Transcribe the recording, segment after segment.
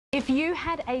If you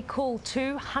had a cool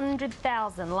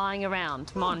 200,000 lying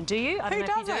around, Mon, do you? I don't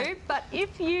know if you do. But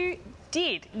if you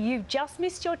did, you've just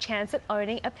missed your chance at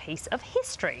owning a piece of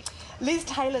history. Liz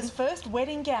Taylor's first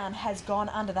wedding gown has gone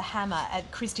under the hammer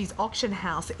at Christie's auction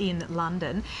house in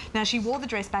London. Now, she wore the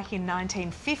dress back in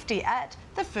 1950 at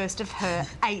the first of her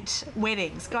 8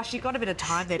 weddings. Gosh, you've got a bit of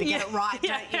time there to get it right,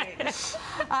 don't you?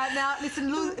 Now,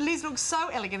 listen, Liz looks so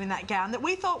elegant in that gown that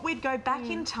we thought we'd go back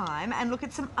in time and look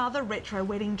at some other retro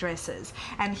wedding dresses.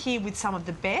 And here with some of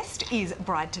the best is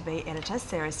bride-to-be editor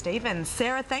Sarah Stevens.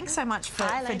 Sarah, thanks so much for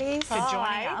joining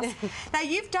us. Now,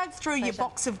 you've dug through your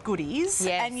box of goodies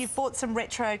and you've bought some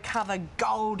retro cover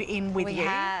gold in with you. We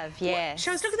have, yes.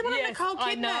 Show us, look at the one of Nicole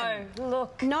Kidman. I know,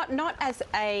 look. Not as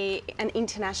an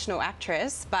international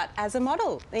actress, but as a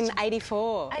model in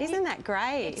 '84. Isn't that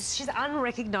great? She's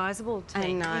unrecognisable to me.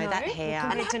 I know, that hair.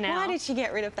 Why did she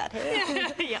get rid of that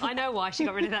hair? Yeah, I know why she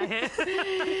got rid of that hair.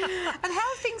 And how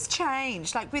have things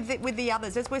changed, like with the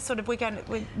others, as we're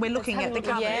looking at the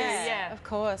covers? Yeah, of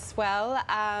course. Well,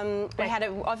 we had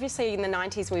obviously in the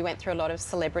 90s we went through a lot of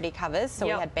celebrity covers. So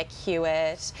we had Beck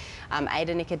Hewitt,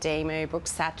 Ada Nicodemu, Brooke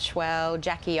Satchwell,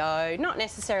 Jackie O. Not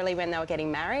necessarily when they were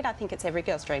getting married. I think it's every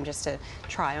girl's dream just to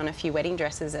try on a few wedding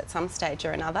dresses at some stage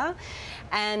or another.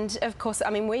 And of course, I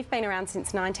mean, we've been around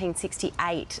since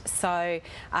 1968. So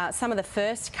some of the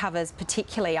first covers,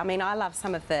 particularly, I mean, I love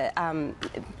some of the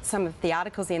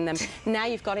articles in them. Now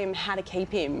you've got him, How to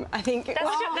Keep Him. I think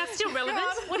that's still relevant.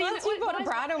 Once you've got a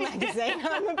bridal magazine,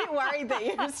 I'm a bit worried that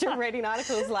you're still reading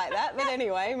articles like that. But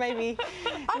anyway, maybe.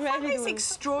 I find this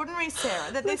extraordinary,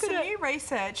 Sarah, that there's some new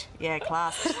research. Yeah,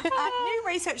 class. New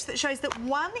research that shows that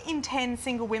 1 in 10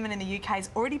 single women in the UK has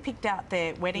already picked out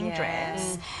their wedding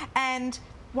dress, and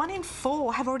 1 in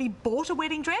 4 have already bought a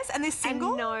wedding dress and they're single.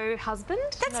 And no husband?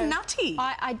 That's nutty.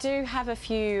 I do have a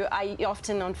few,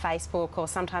 often on Facebook or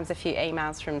sometimes a few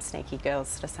emails from sneaky girls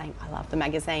sort of saying, I love the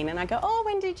magazine. And I go, oh,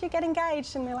 when did you get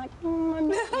engaged? And they're like, I'm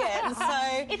not yet.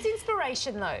 So it's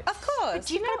inspiration, though. Of course. But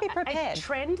do you know be prepared. A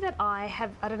trend that I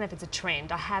don't know if it's a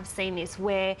trend, I have seen this,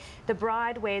 where the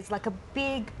bride wears like a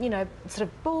big, you know, sort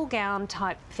of ball gown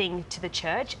type thing to the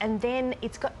church, and then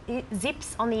it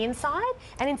zips on the inside,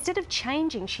 and instead of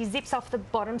changing, she zips off the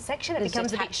bottom section, it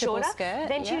becomes a bit shorter. Skirt,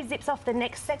 then she zips off the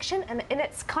next section, and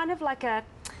it's kind of like a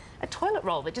toilet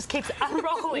roll that just keeps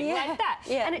unrolling like that.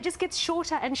 And it just gets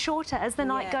shorter and shorter as the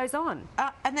night goes on.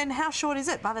 And then how short is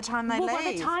it by the time they leave?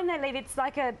 By the time they leave, it's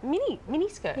like a mini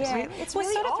skirt. Yeah. It's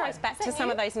really sort of throws back to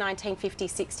some of those 1950s,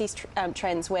 60s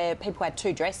trends where people had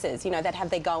 2 dresses. You know, they'd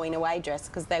have their going away dress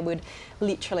because they would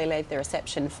literally leave the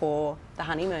reception for the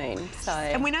honeymoon. So.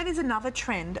 And we know there's another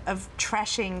trend of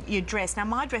trashing your dress. Now,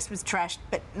 my dress was trashed,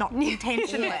 but not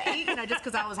intentionally, you know, just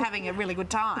because I was having a really good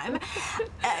time.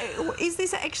 Is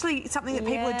this actually something that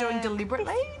people are doing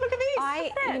deliberately? Look at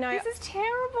this. You know, this is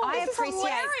terrible. I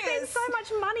spend so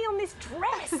much money on this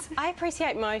dress. I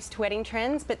appreciate most wedding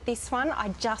trends, but this one I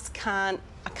just can't.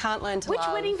 I can't learn to love.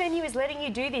 Which wedding venue is letting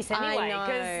you do this anyway?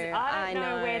 Because I don't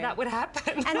know where that would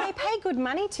happen. And they pay good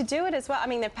money to do it as well. I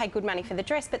mean, they've paid good money for the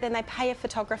dress, but then they pay a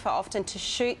photographer often to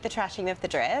shoot the trashing of the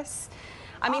dress.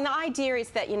 I mean, the idea is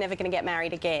that you're never going to get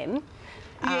married again.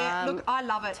 Yeah, look, I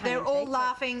love it. They're all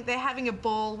laughing. They're having a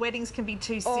ball. Weddings can be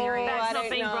too serious. That's not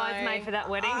being bridesmaid for that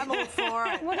wedding. I'm all for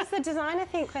it. What does the designer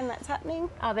think when that's happening?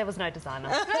 Oh, there was no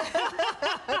designer.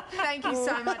 Thank you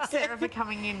so much, Sarah, for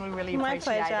coming in. We really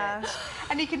appreciate it.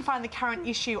 And you can find the current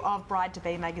issue of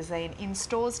Bride-to-Be magazine in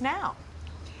stores now.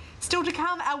 Still to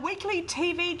come, our weekly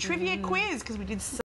TV trivia quiz, because we did so